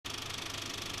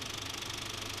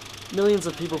Millions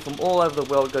of people from all over the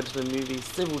world go to the movies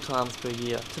several times per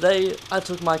year. Today, I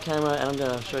took my camera and I'm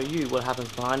going to show you what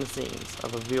happens behind the scenes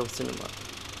of a real cinema.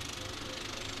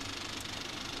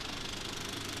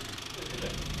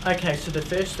 Okay, so the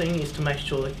first thing is to make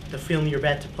sure that the film you're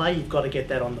about to play, you've got to get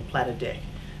that on the platter deck.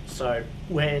 So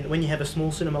when you have a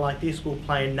small cinema like this, we'll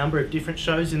play a number of different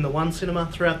shows in the one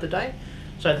cinema throughout the day.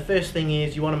 So the first thing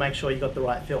is you want to make sure you've got the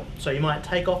right film. So you might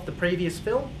take off the previous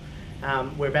film.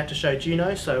 We're about to show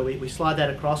Juno, so we slide that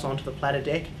across onto the platter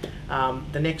deck.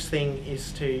 The next thing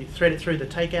is to thread it through the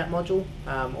takeout module,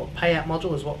 or payout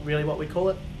module is what we call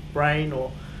it, brain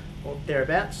or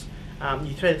thereabouts.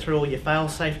 You thread it through all your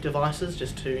fail-safe devices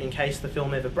just in case the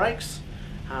film ever breaks.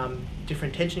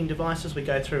 Different tensioning devices, we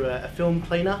go through a film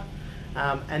cleaner,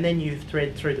 and then you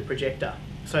thread through the projector.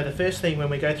 So the first thing when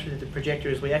we go through the projector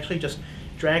is we actually just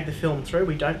drag the film through.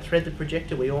 We don't thread the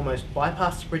projector, we almost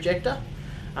bypass the projector,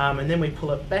 and then we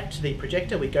pull it back to the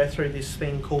projector. We go through this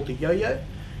thing called the yo-yo,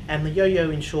 and the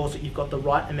yo-yo ensures that you've got the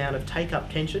right amount of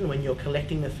take-up tension when you're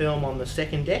collecting the film on the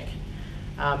second deck,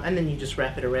 and then you just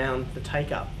wrap it around the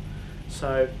take-up.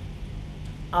 So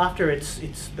after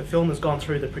the film has gone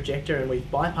through the projector and we've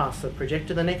bypassed the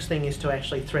projector, the next thing is to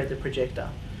actually thread the projector.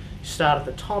 You start at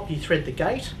the top, you thread the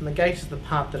gate, and the gate is the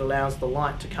part that allows the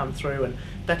light to come through, and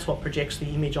that's what projects the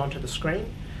image onto the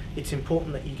screen. It's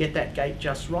important that you get that gate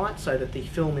just right so that the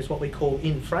film is what we call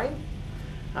in frame.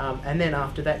 And then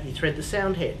after that you thread the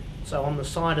sound head. So on the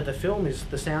side of the film is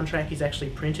the soundtrack is actually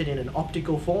printed in an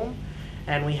optical form,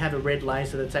 and we have a red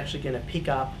laser that's actually going to pick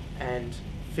up and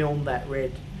film that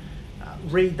red,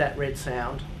 read that red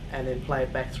sound, and then play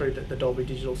it back through the Dolby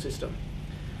Digital system.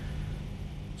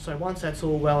 So once that's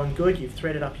all well and good, you've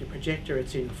threaded up your projector,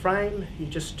 it's in frame, you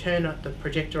just turn the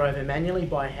projector over manually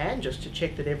by hand just to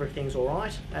check that everything's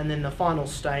alright, and then the final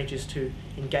stage is to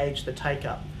engage the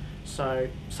take-up. So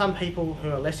some people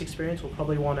who are less experienced will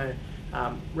probably want to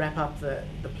wrap up the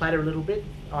platter a little bit.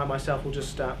 I myself will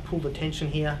just pull the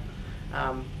tension here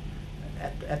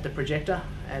at the projector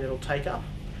and it'll take up,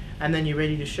 and then you're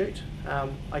ready to shoot.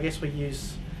 I guess we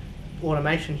use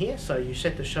automation here, so you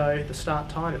set the show, the start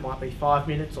time, it might be 5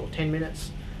 minutes or 10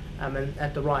 minutes, and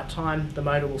at the right time the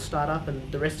motor will start up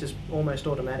and the rest is almost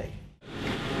automatic.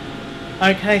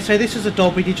 Okay, so this is a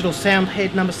Dolby Digital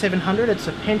Soundhead number 700. It's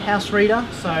a penthouse reader,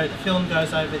 so the film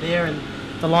goes over there and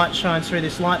the light shines through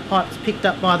this light pipe that's picked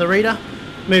up by the reader.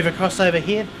 Move across over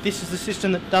here. This is the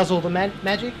system that does all the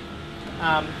magic.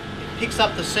 It picks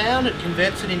up the sound, it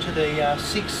converts it into the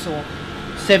 6 or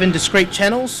 7 discrete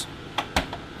channels.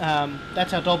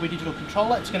 That's our Dolby Digital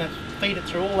controller. It's going to feed it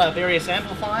through all our various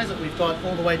amplifiers that we've got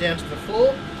all the way down to the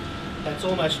floor. That's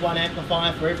almost one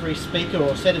amplifier for every speaker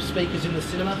or set of speakers in the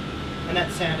cinema, and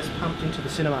that sound is pumped into the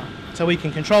cinema. So we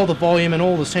can control the volume and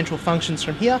all the central functions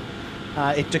from here.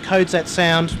 It decodes that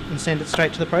sound and sends it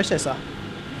straight to the processor.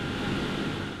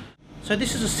 So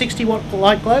this is a 60 watt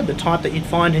light globe, the type that you'd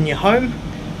find in your home.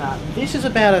 This is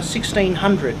about a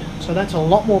 1600, so that's a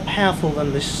lot more powerful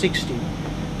than this 60.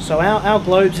 So our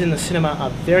globes in the cinema are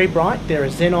very bright. They're a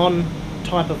xenon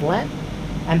type of lamp,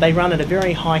 and they run at a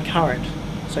very high current.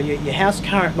 So your house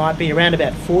current might be around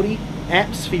about 40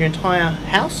 amps for your entire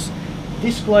house.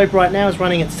 This globe right now is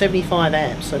running at 75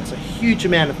 amps, so it's a huge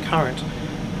amount of current.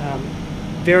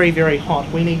 Very, very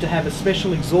hot. We need to have a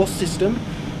special exhaust system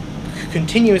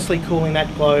continuously cooling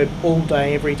that globe all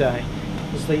day, every day,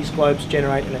 because these globes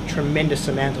generate a tremendous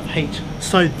amount of heat.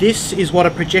 So this is what a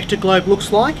projector globe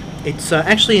looks like. It's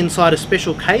actually inside a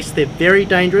special case. They're very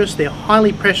dangerous, they're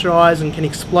highly pressurized and can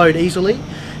explode easily.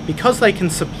 Because they can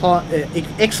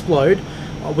explode,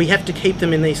 we have to keep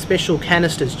them in these special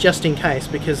canisters just in case,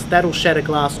 because that'll shatter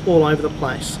glass all over the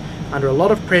place under a lot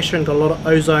of pressure and got a lot of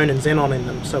ozone and xenon in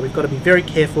them. So we've got to be very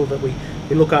careful that we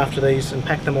look after these and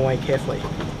pack them away carefully.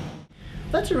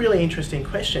 That's a really interesting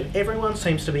question. Everyone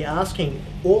seems to be asking,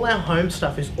 all our home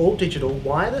stuff is all digital,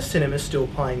 why are the cinemas still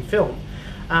playing film?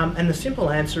 And the simple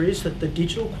answer is that the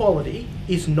digital quality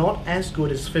is not as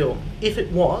good as film. If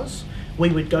it was, we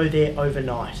would go there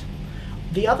overnight.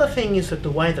 The other thing is that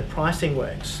the way the pricing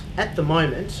works, at the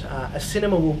moment, a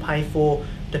cinema will pay for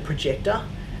the projector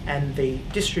and the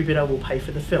distributor will pay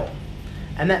for the film.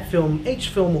 And that film, each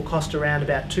film will cost around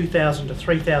about $2,000 to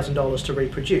 $3,000 to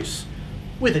reproduce.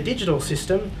 With a digital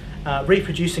system,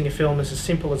 reproducing a film is as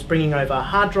simple as bringing over a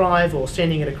hard drive or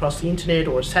sending it across the internet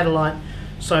or a satellite.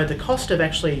 So the cost of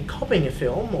actually copying a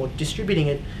film or distributing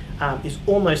it is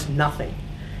almost nothing.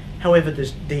 However,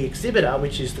 the exhibitor,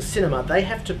 which is the cinema, they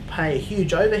have to pay a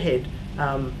huge overhead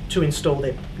to install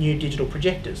their new digital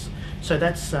projectors. So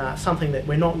that's something that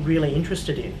we're not really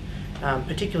interested in,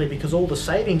 particularly because all the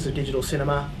savings of digital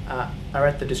cinema are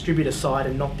at the distributor side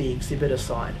and not the exhibitor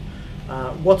side.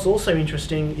 What's also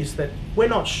interesting is that we're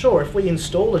not sure if we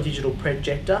install a digital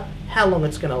projector how long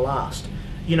it's going to last.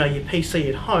 You know, your PC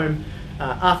at home,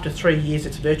 after 3 years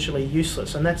it's virtually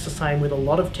useless, and that's the same with a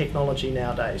lot of technology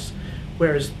nowadays.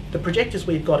 Whereas the projectors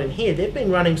we've got in here, they've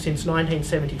been running since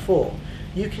 1974.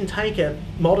 You can take a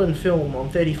modern film on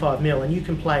 35mm and you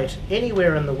can play it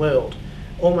anywhere in the world,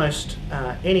 almost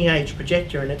any age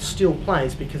projector, and it still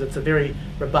plays because it's a very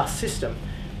robust system.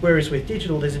 Whereas with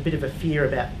digital, there's a bit of a fear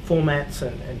about formats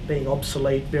and being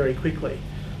obsolete very quickly.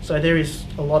 So there is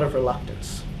a lot of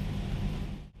reluctance.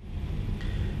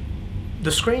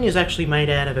 The screen is actually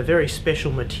made out of a very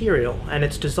special material, and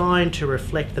it's designed to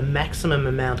reflect the maximum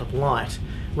amount of light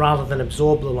rather than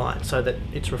absorb the light, so that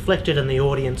it's reflected and the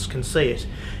audience can see it.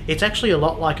 It's actually a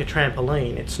lot like a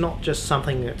trampoline. It's not just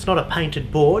something, it's not a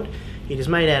painted board. It is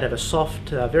made out of a soft,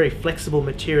 very flexible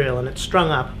material, and it's strung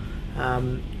up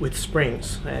with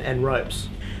springs and ropes.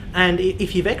 And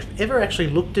if you've ever actually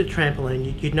looked at a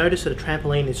trampoline, you'd notice that a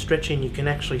trampoline is stretchy and you can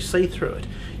actually see through it.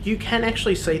 You can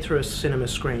actually see through a cinema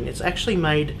screen. It's actually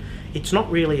made, it's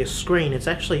not really a screen, it's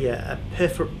actually a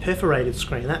perforated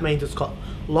screen. That means it's got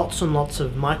lots and lots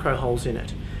of micro holes in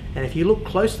it. And if you look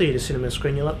closely at a cinema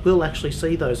screen, you will actually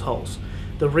see those holes.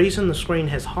 The reason the screen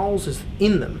has holes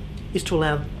in them is to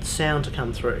allow sound to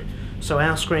come through. So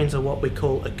our screens are what we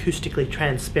call acoustically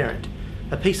transparent.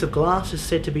 A piece of glass is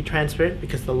said to be transparent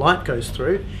because the light goes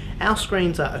through. Our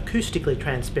screens are acoustically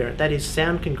transparent, that is,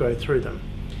 sound can go through them.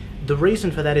 The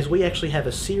reason for that is we actually have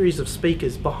a series of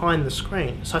speakers behind the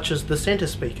screen, such as the center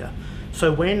speaker.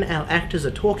 So when our actors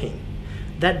are talking,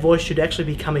 that voice should actually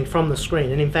be coming from the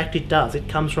screen, and in fact it does. It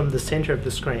comes from the center of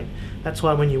the screen. That's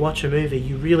why when you watch a movie,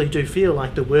 you really do feel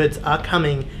like the words are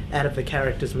coming out of the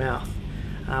character's mouth.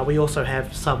 We also have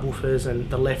subwoofers and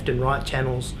the left and right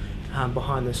channels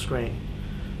behind the screen.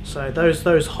 So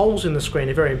those holes in the screen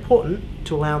are very important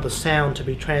to allow the sound to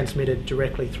be transmitted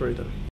directly through them.